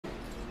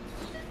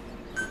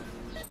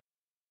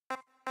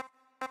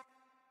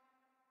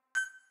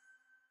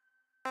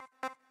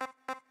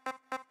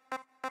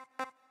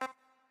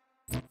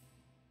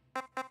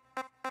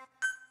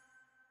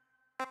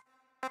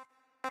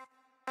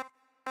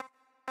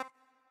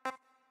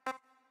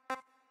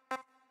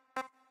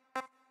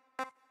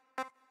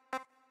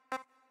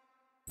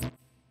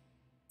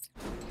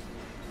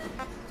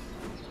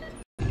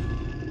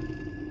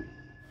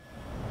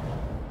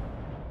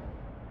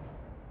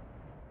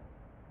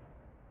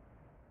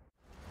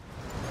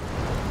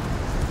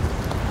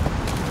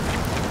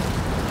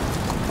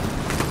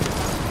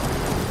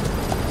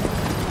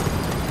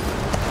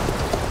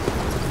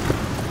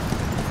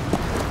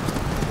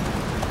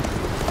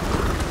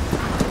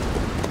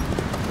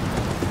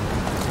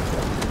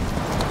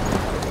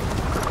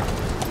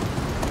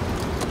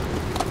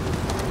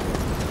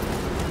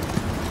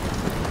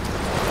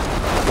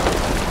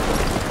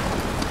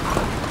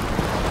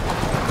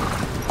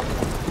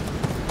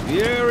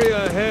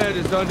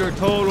under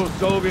total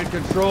Soviet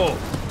control.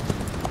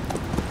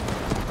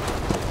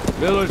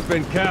 Miller's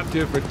been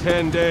captive for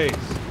 10 days.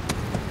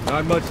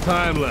 Not much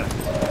time left.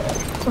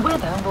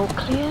 Weather will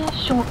clear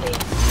shortly.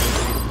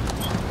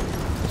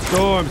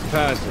 Storm's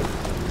passing.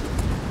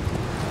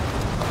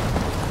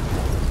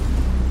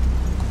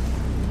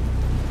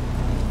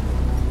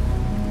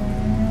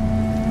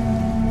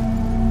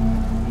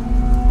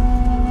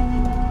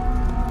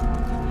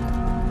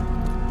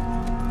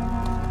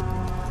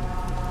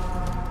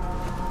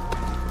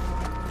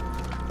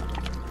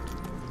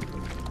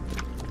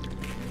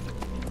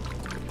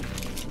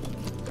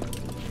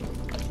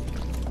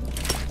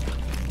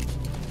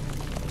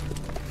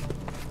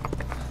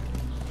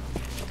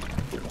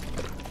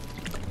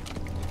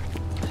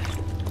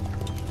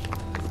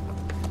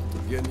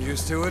 Getting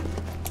used to it?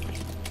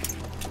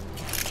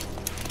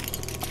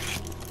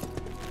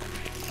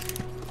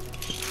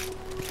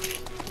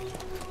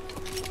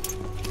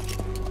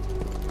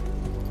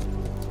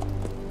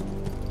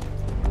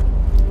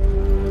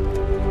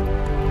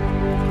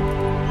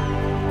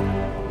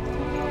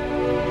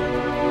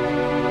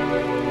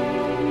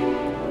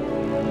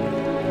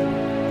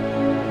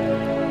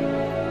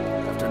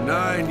 After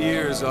 9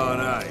 years on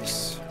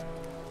ice,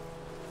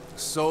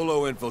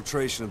 solo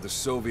infiltration of the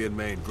Soviet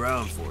main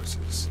ground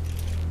forces.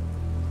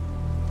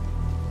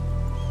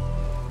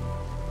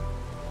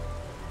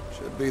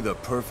 Should be the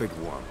perfect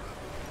warm-up.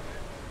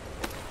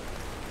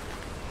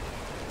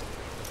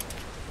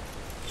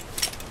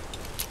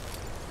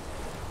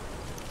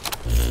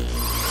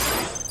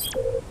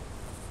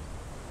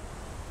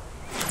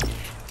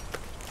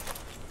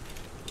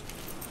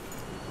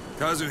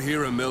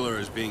 Kazuhira Miller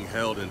is being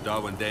held in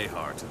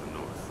Dawandehar to the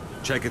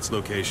north. Check its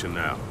location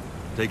now.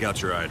 Take out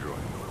your iDroid.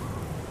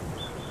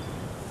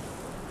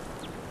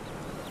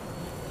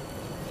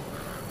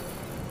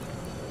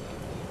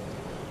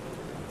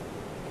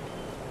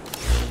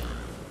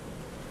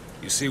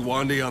 You see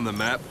Wandy on the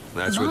map?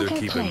 That's where they're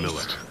keeping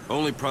Miller.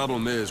 Only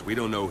problem is, we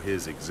don't know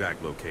his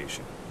exact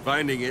location.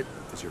 Finding it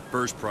is your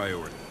first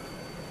priority.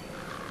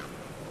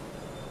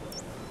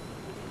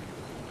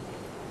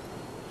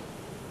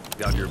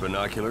 Got your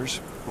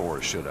binoculars?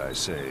 Or should I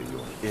say,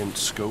 your int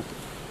scope?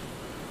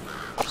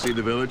 See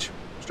the village?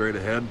 Straight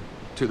ahead?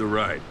 To the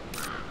right.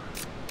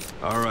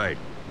 All right,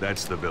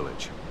 that's the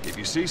village. If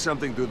you see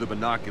something through the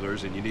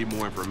binoculars and you need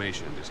more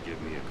information, just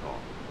give me a call.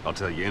 I'll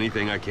tell you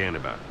anything I can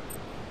about it.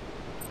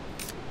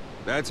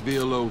 That's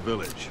Violo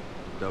Village,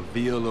 the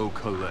Violo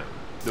Calais.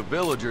 The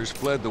villagers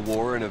fled the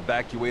war and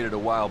evacuated a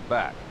while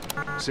back.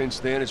 Since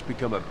then, it's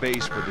become a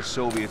base for the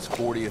Soviets'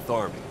 40th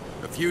Army.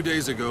 A few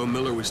days ago,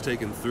 Miller was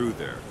taken through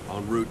there,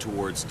 en route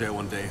towards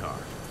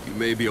Dawandehar. You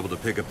may be able to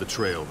pick up the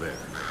trail there.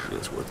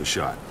 It's worth a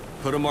shot.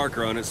 Put a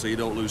marker on it so you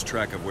don't lose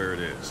track of where it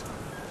is.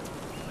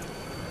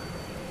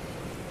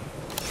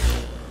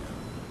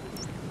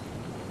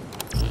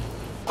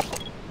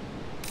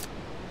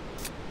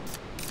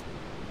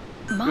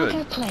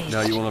 Good.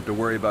 Now you won't have to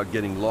worry about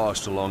getting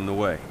lost along the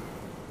way.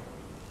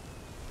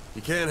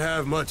 You can't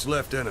have much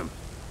left in him.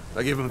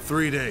 I give him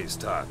 3 days,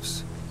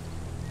 tops.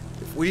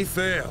 If we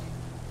fail,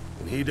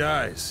 and he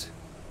dies,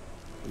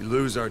 we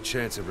lose our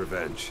chance of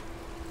revenge.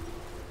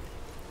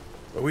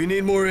 But we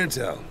need more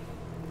intel.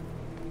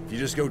 If you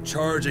just go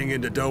charging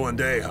into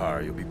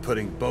Dawandehar, you'll be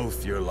putting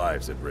both your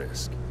lives at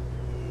risk.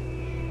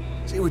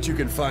 See what you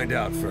can find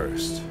out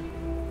first.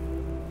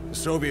 The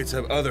Soviets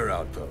have other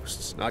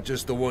outposts, not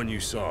just the one you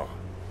saw.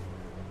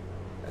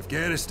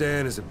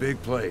 Afghanistan is a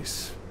big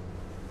place.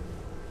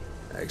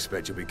 I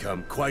expect you'll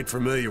become quite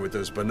familiar with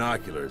those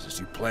binoculars as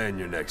you plan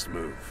your next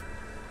move.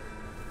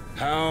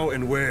 How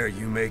and where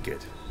you make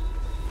it,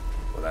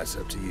 well, that's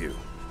up to you.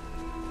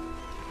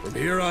 From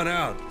here on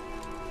out,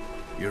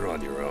 you're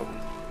on your own.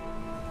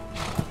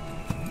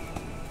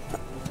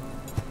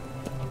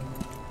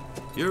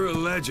 You're a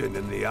legend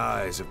in the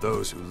eyes of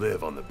those who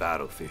live on the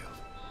battlefield.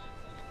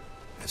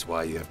 That's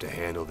why you have to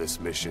handle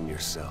this mission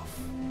yourself.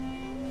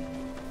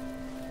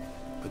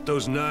 Put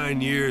those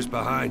 9 years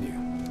behind you,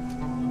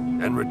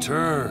 and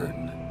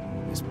return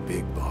as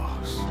Big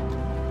Boss.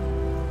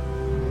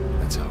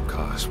 That's how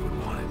Koss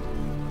would want it.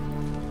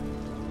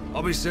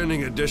 I'll be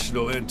sending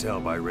additional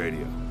intel by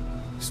radio.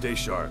 Stay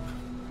sharp.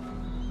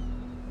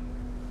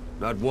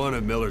 Not one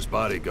of Miller's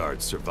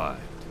bodyguards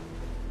survived.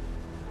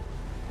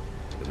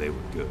 And they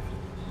were good.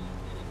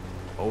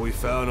 All we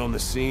found on the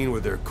scene were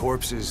their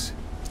corpses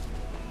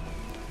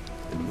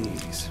and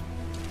knees.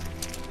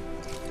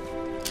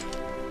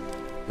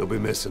 He'll be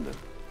missing them.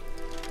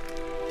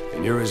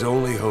 And you're his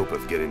only hope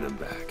of getting them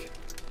back.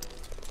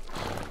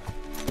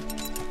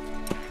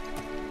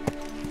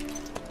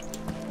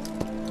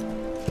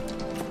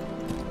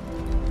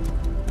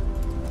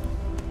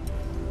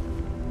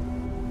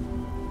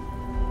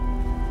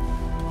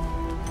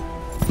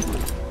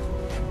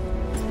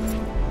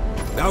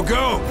 Now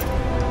go!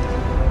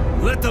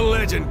 Let the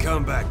legend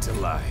come back to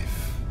life.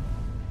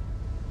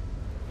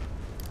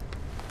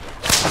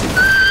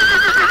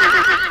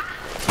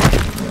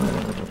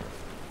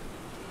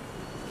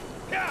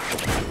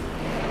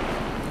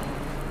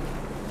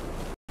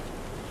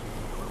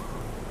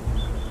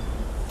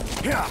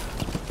 Yeah.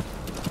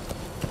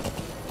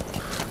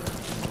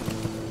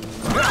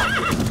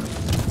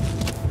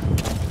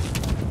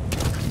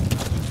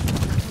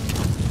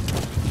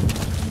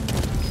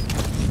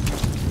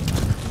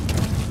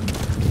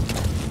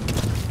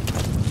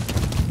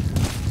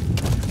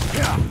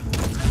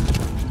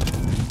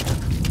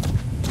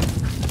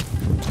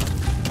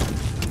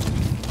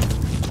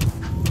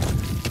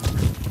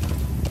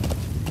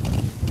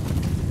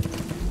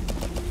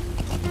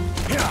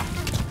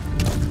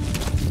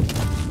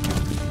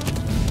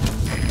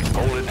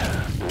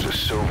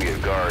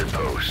 Soviet guard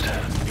post.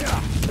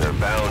 They're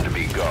bound to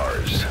be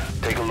guards.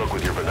 Take a look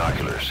with your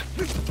binoculars.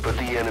 Put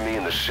the enemy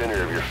in the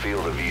center of your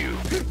field of view.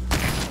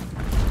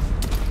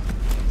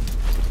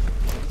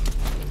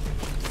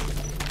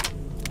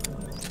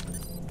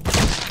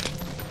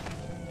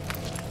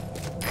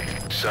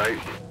 Sight,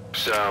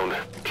 sound,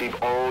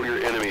 keep all your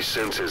enemy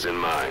senses in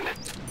mind.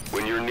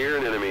 When you're near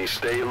an enemy,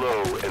 stay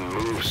low and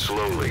move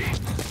slowly.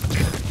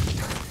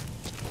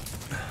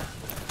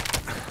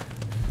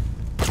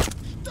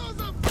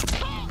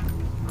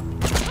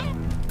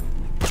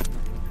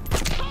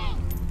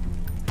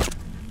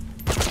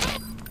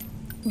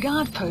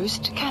 Guard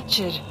post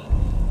captured.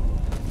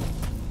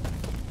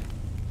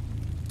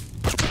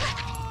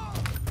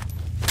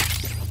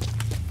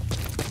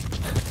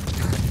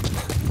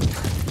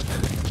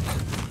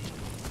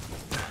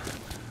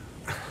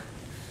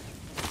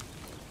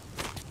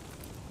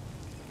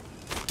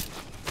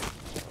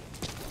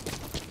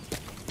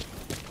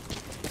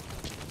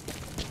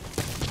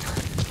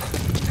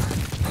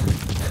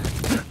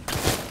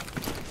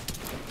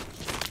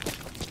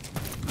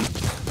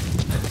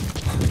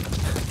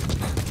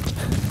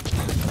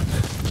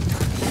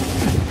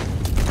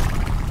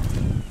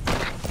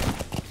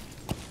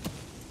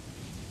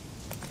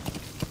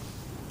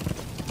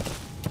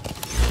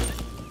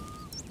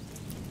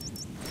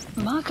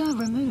 Marker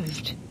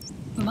removed.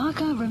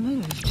 Marker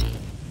removed.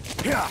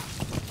 Yeah.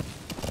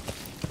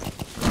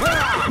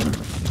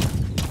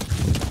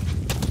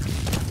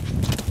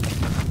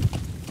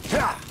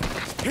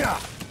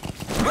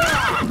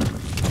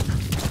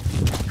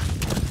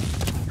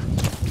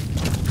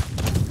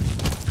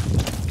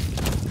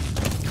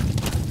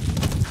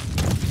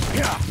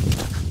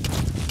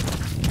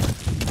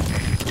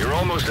 You're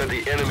almost at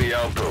the enemy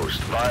outpost,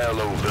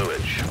 Vialo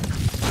Village.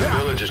 The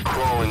village is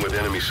crawling with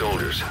enemy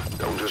soldiers.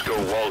 Don't just go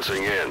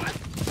waltzing in.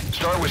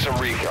 Start with some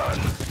recon.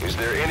 Is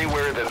there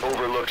anywhere that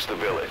overlooks the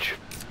village?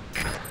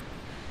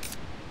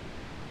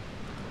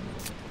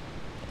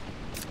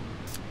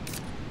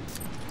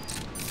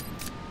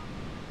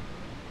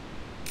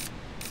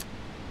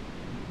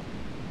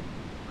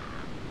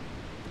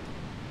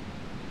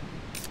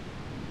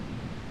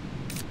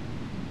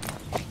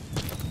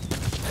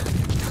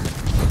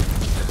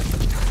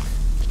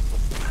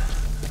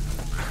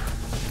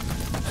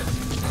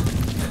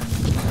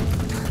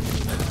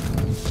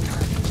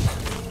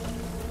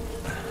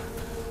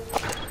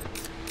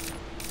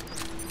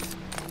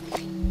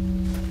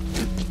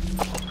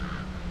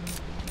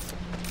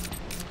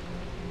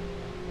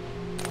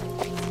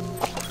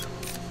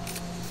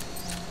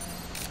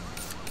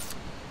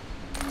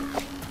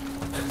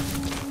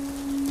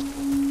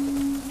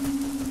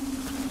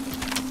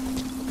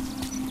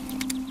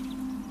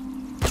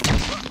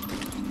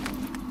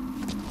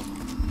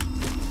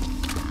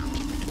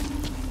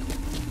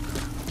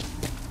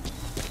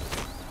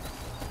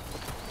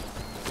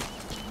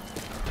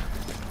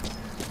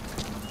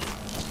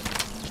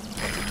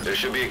 There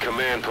should be a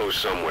command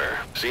post somewhere.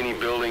 See any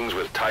buildings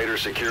with tighter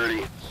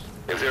security?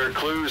 If there are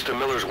clues to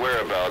Miller's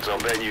whereabouts, I'll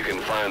bet you can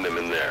find them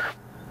in there.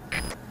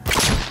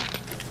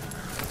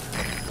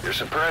 Your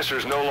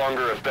suppressor's no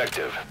longer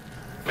effective.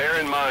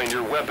 Bear in mind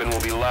your weapon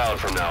will be loud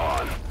from now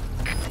on.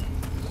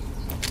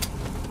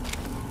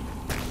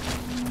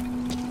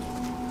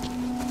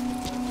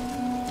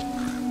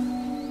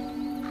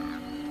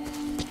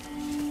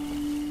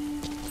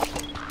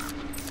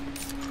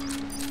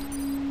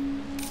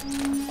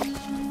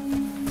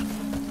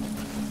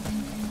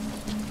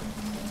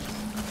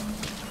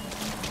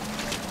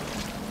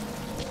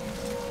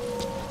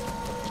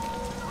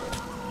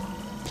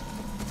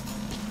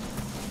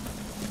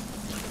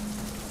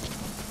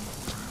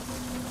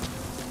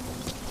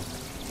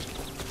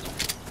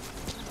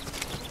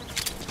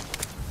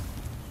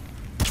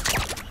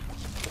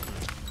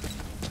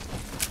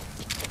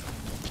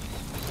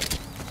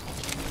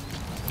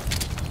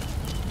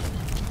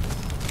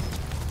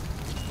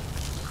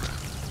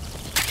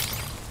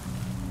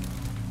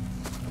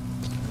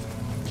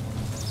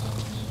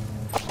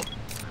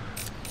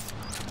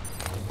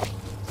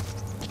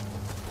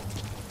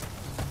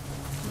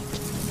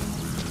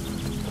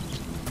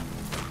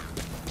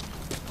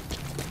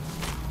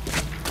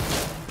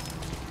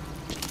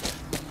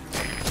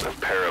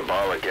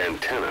 Parabolic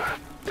antenna.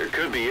 There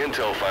could be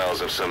intel files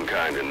of some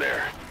kind in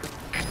there.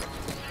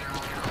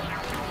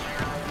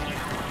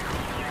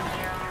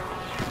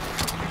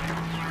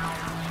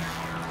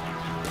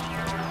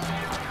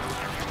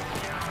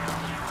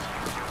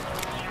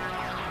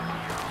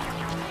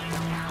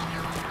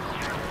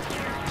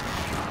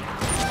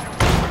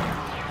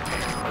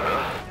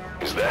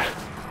 Is that?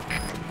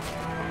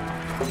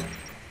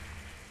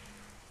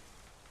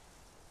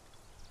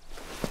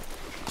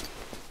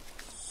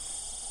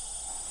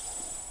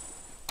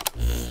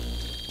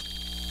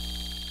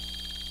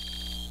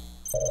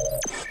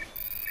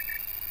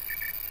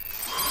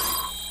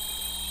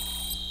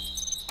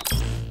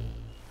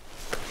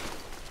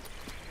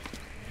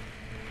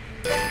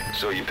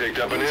 So you picked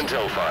up an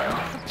intel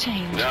file.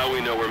 Change. Now we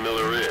know where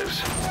Miller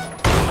is.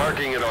 I'm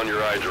marking it on your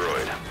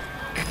iDroid.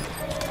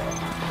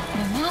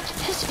 The map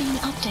has been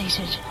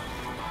updated.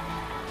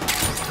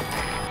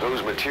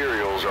 Those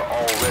materials are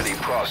already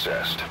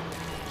processed.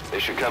 They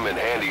should come in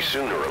handy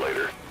sooner or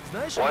later.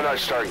 Why not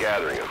start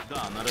gathering them?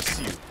 Да, на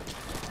Россию.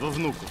 Во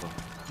Внуково.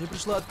 Мне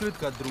пришла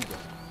открытка от друга,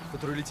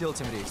 который летел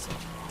тем рейсом.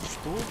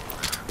 Что?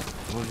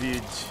 Но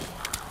ведь...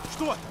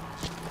 Что?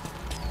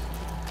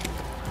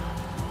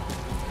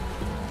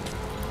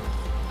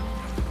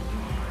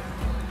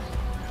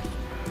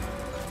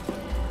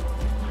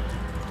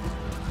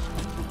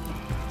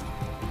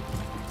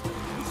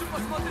 Лучше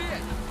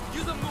посмотреть!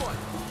 Иди за мной!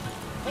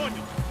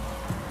 Понял!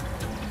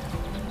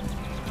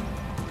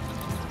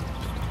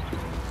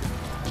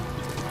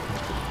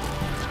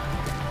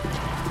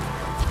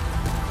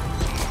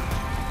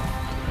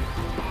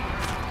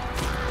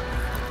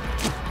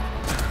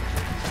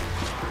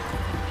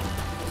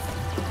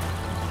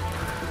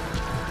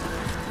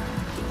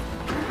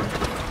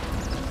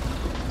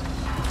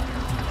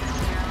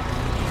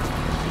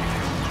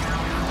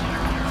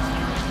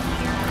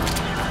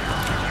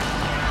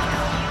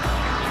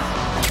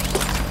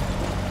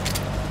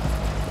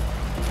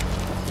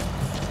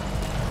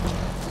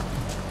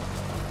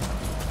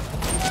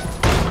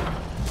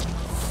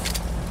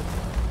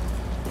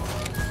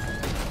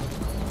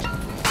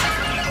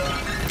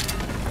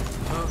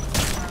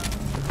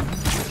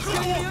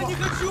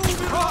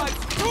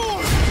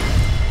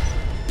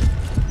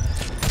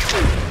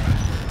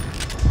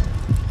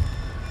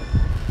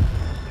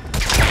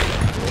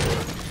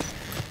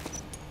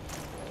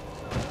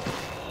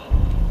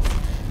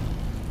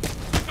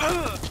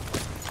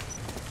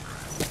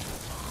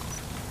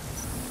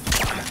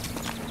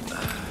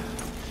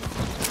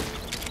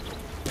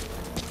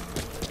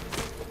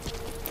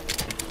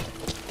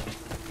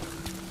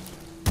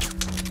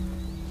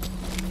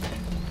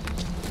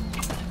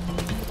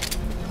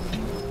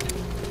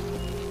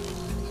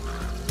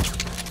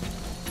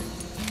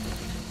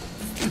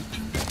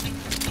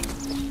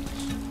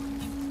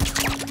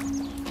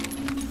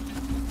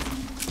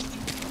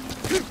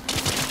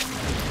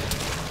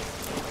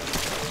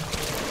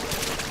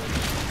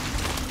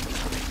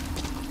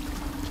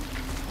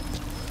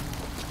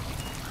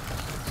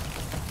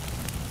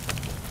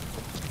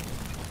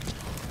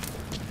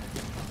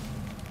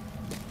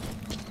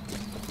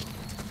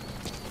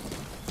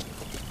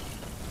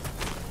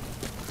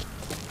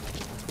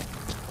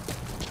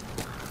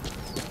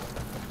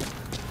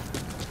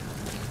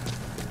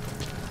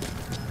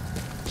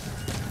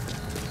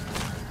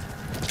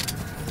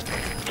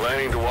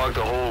 Planning to walk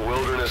the whole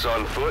wilderness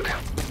on foot?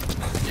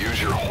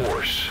 Use your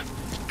horse.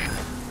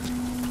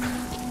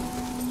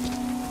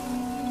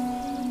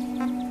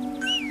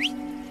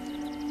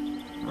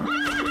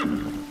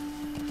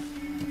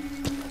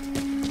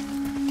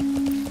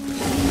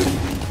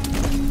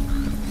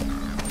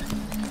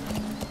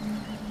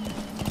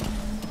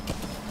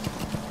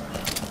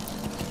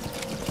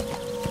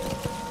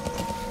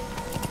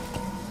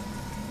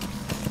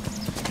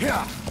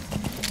 Yeah.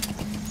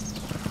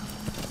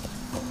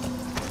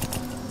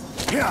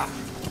 Yeah.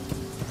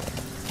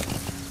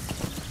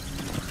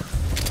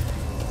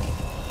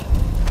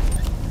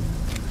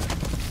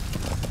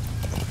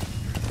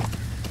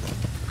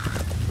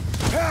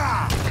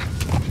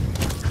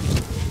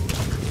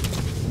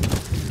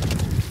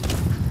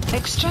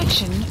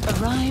 Extraction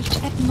arrived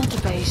at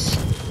Mother Base.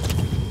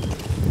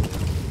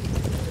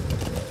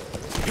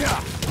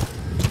 Yeah.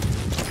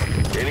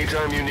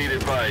 Anytime you need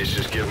advice,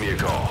 just give me a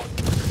call.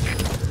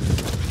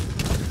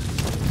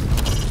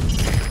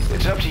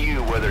 It's up to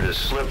you whether to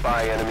slip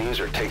by enemies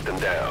or take them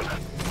down.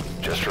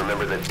 Just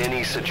remember that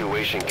any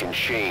situation can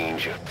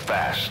change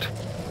fast.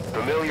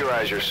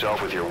 Familiarize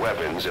yourself with your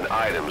weapons and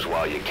items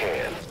while you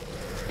can.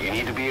 You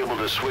need to be able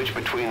to switch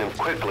between them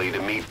quickly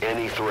to meet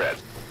any threat.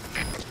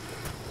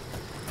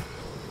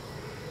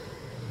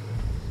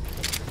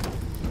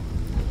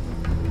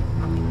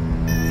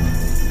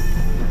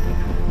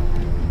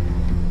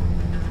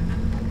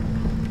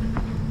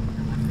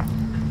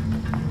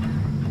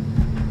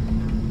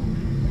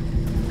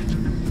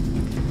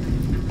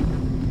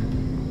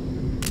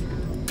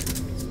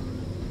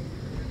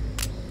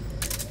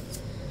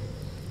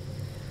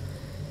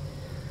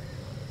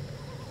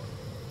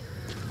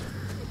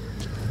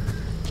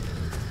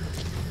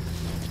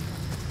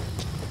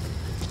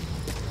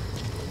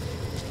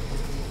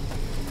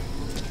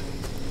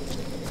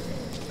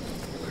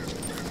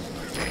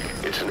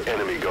 It's an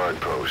enemy guard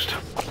post.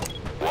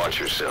 Watch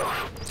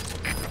yourself.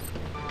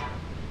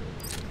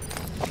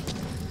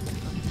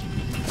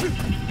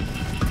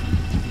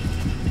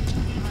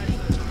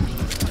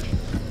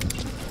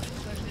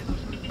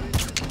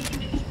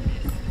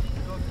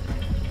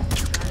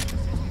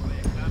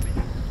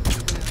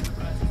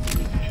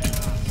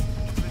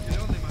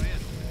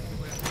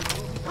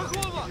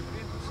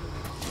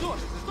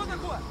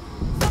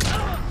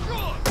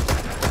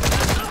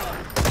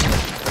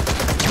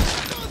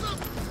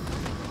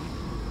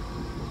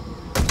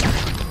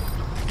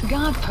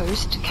 Guard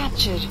post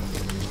captured.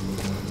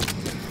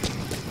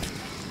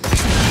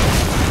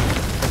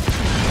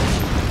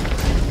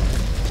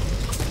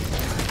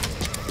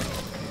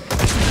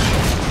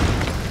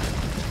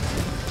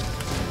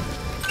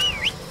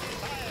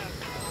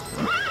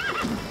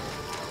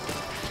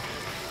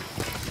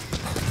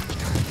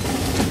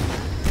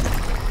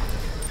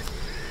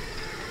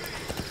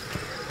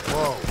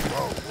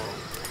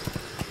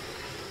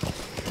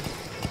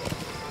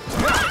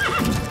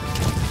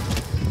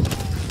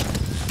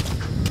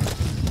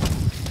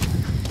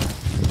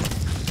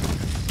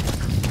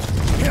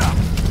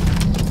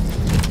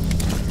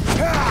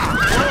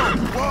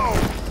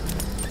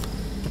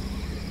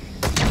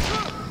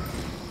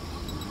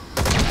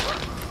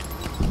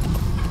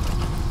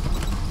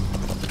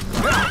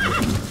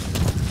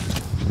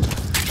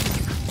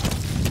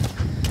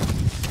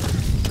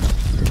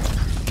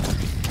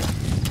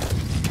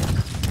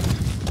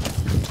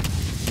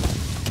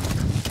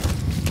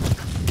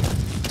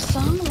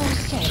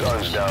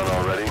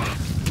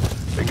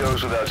 It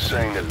goes without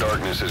saying that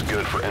darkness is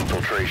good for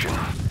infiltration,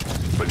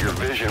 but your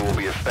vision will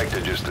be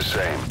affected just the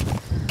same.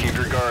 Keep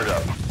your guard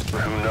up, or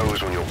who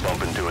knows when you'll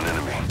bump into an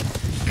enemy.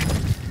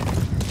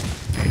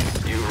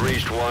 You've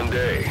reached 1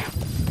 day.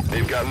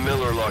 They've got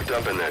Miller locked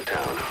up in that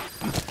town.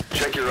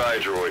 Check your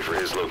iDroid for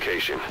his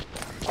location.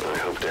 I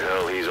hope to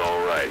hell he's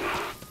all right.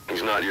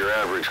 He's not your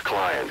average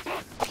client.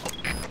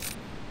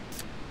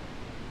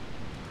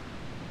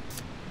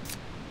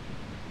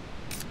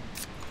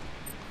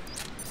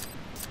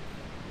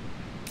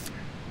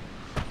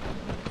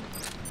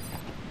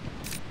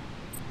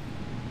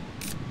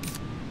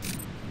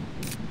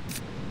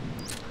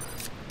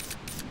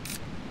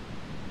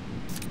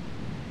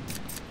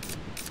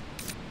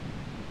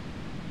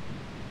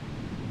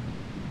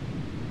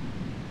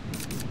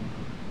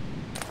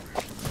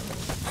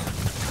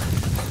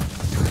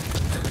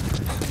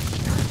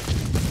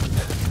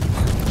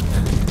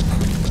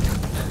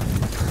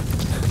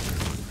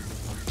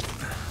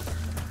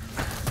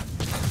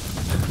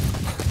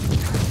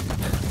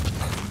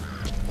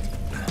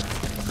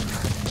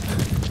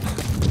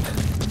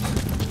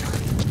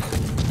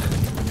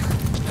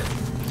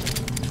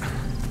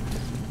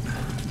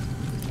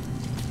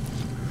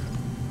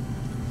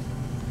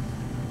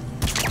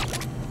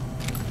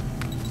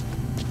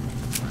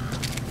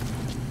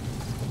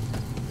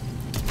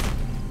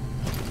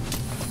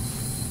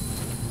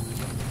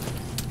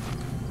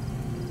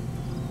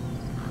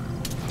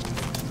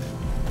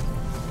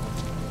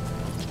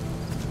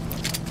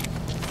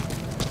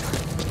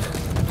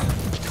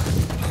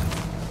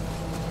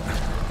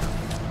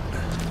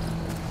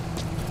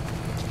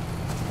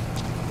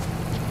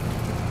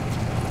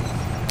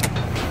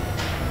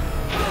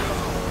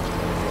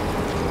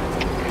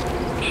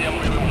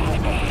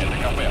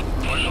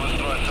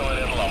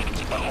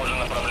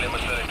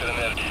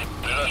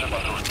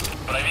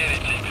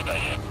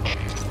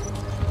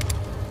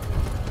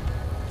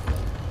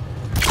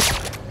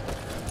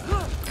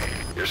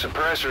 Your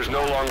suppressor's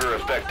no longer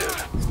effective.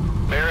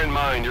 Bear in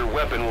mind your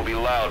weapon will be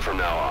loud from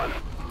now on.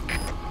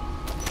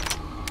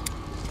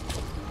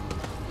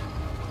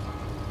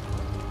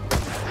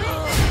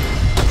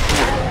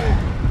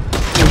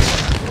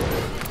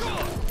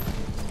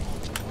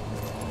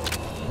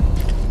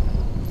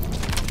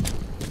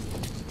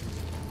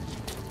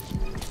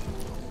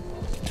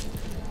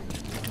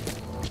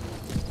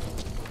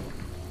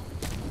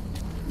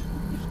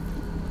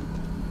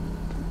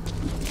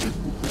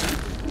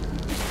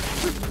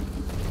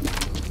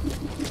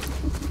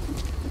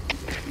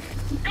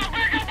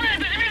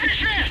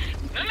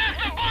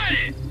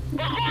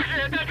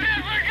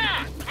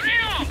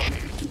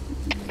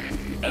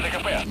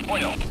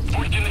 Понял.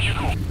 Будьте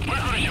начеку.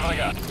 Выкурите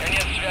врага.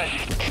 Конец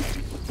связи.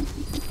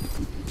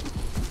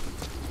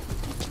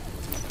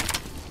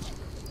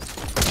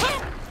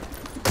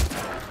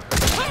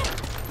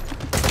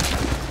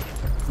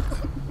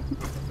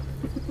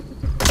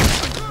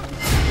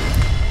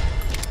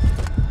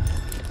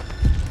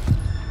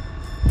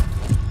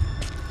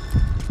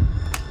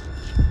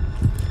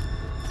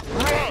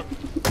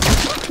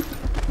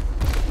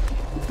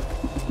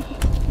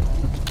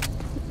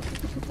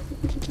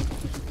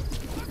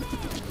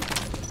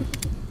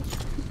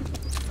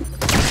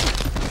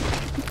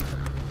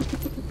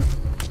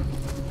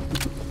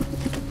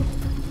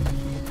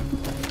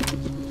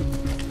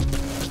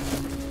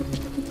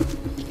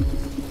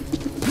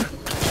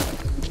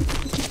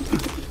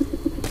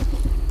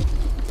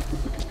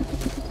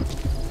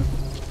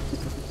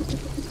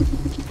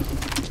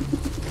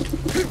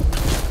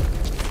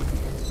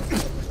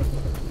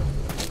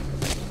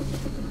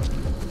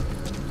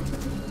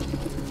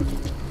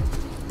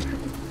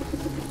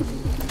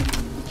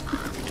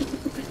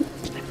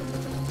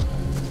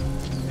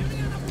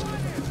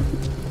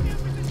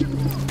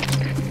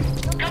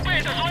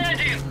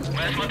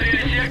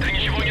 Осмотрели сектор,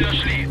 ничего не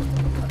нашли.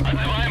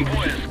 Отзываем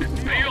поиск.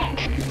 Прием.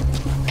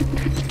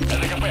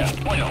 Это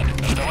КП. Понял.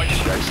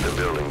 Оставайтесь. That's the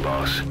building,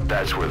 boss.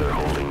 That's where they're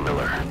holding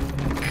Miller.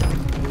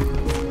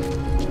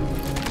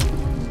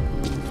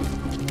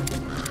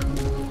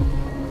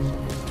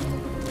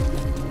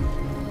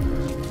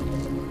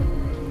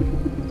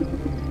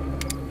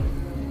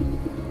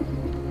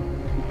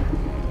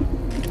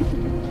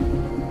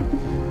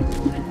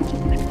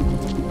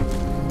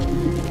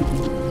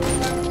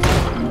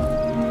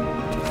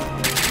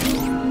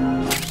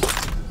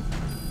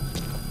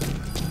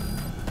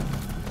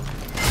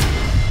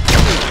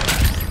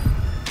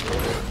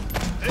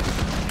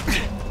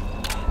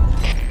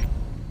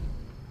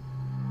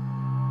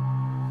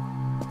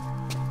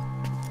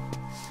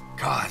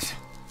 God.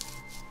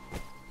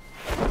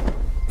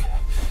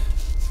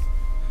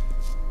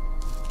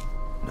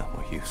 No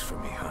more use for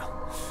me, huh?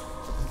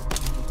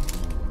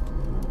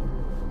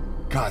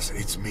 Guys,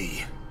 it's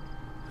me.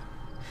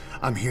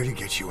 I'm here to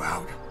get you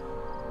out.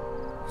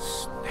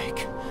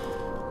 Snake.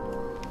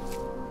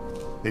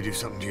 They do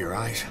something to your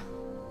eyes?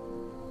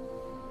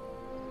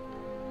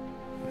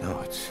 No,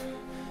 it's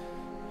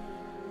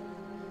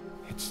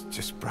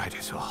just bright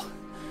as all.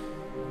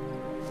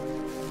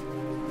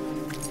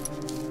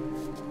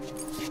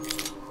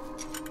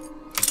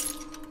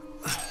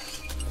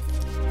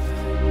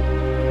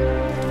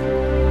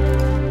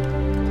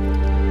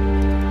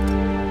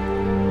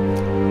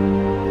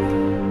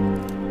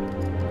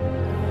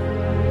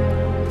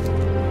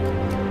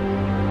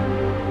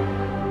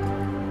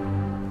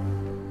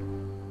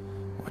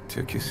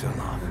 took you so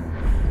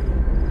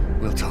long?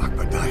 We'll talk,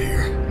 but not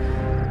here.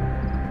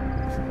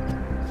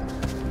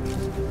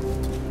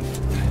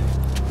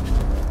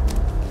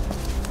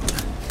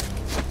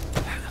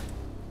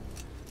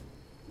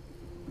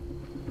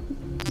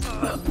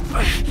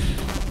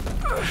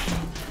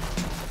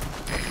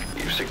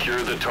 You've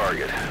secured the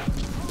target.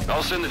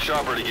 I'll send the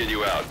chopper to get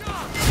you out.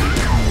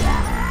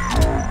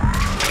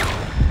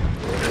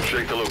 And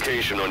check the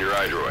location on your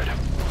iDroid.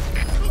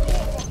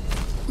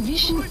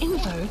 Vision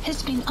info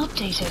has been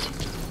updated.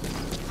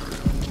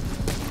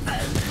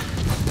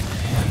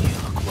 You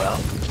look well.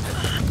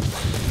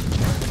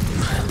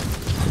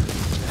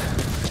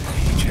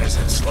 Age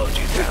hasn't slowed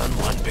you down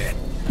one bit.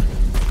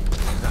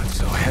 Not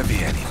so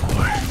heavy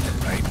anymore,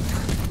 right?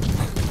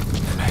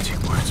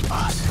 Magic words,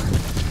 boss.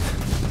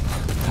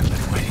 I've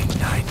been waiting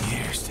 9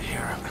 years to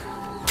hear them.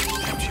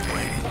 Kept you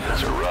waiting.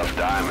 That's a rough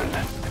diamond.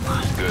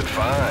 Good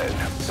find.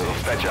 It'll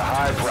fetch a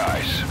high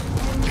price.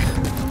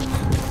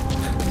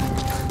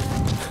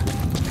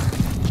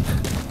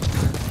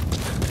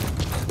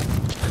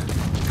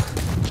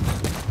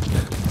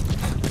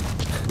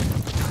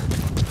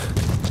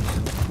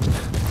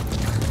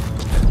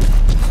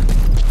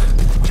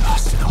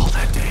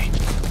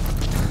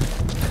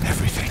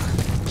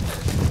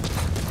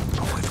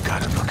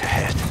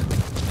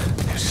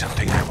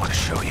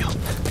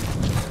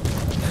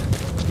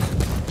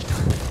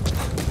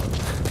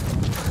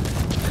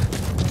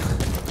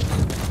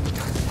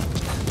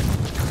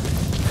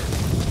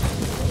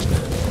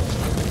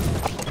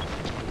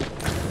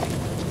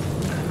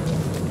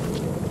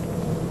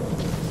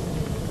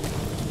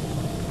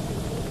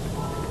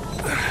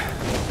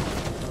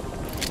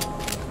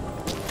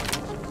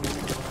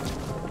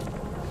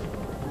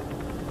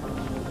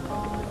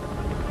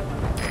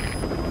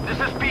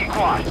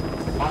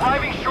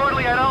 Arriving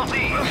shortly at LZ.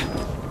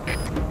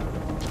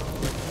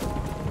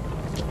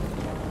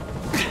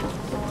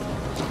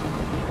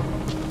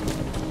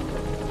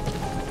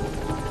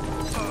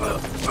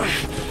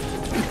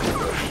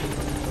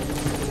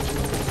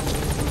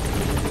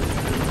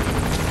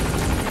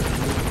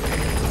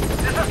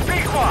 This is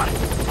Pequod,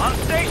 on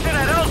station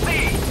at LZ.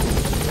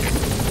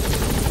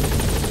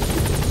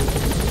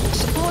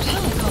 Support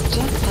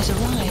helicopter has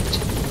arrived.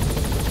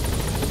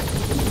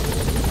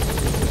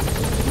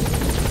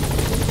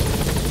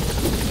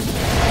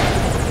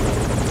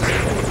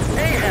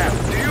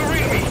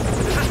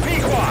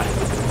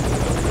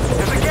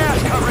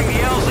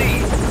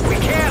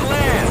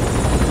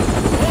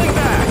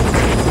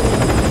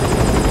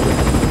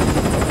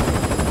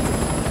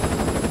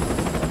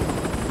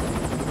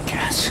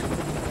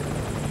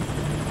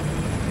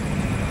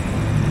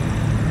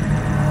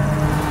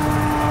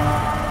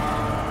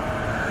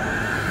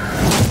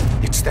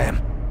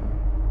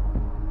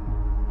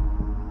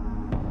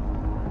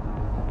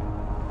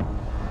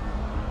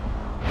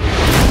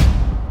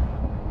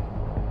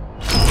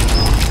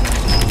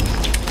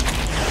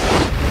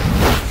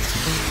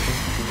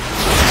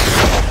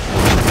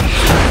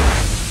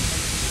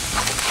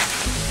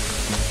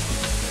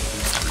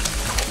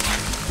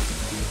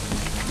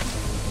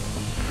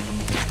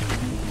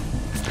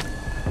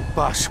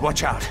 Boss,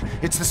 watch out.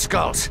 It's the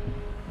skulls.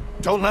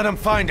 Don't let them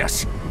find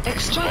us.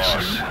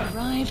 Extraction Boss,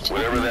 arrived.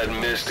 whatever that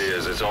mist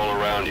is, it's all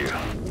around you.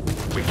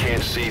 We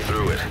can't see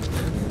through it.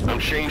 I'm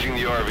changing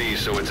the RV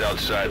so it's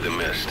outside the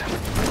mist.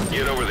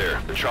 Get over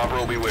there. The chopper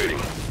will be waiting.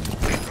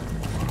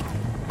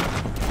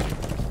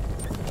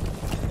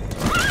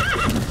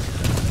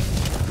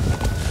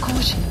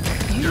 Caution.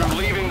 You're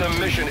leaving the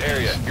mission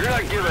area. You're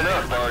not giving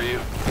up, are you?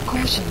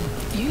 Caution.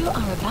 You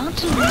are about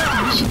to leave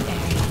the mission area.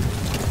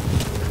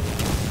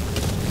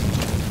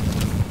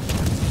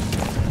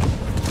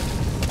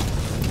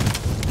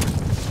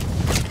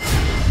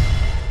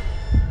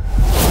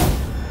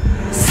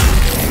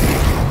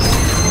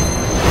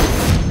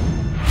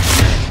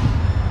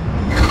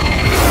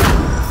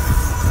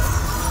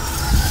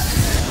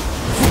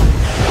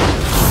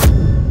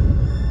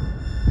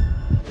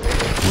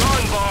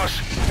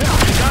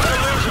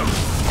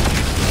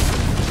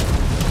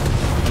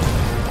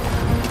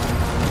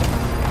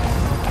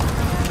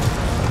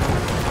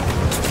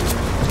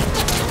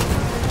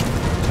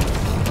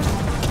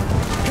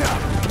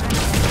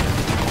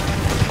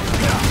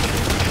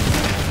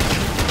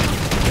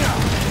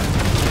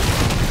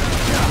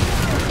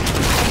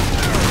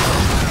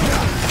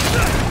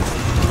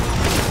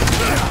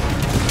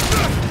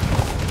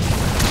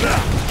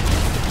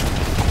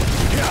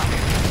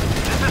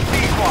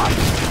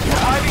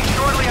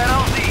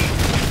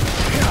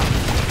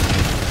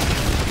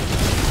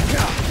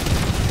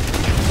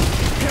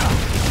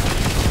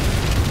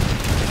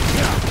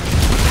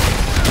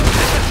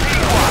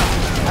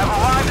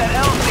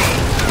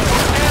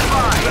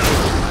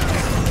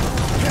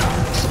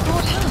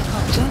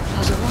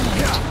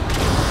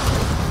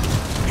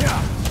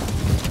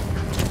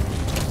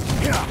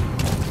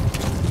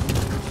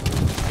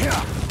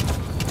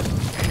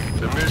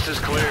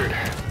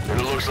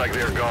 Like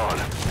they're gone.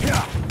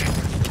 Yeah.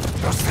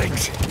 Those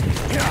things.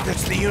 Yeah.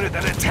 That's the unit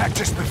that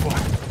attacked us before.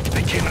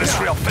 They came at us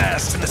real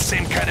fast in the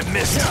same kind of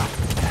mist. Yeah.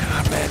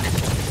 Ah, man.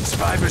 It's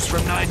survivors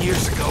from 9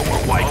 years ago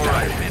were wiped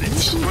out in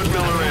minutes. Put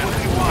Miller in.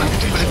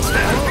 But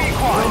instead,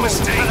 no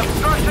mistake. An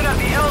obstruction at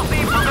the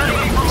LZ preventing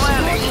me from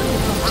landing.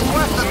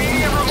 Request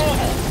immediate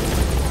removal.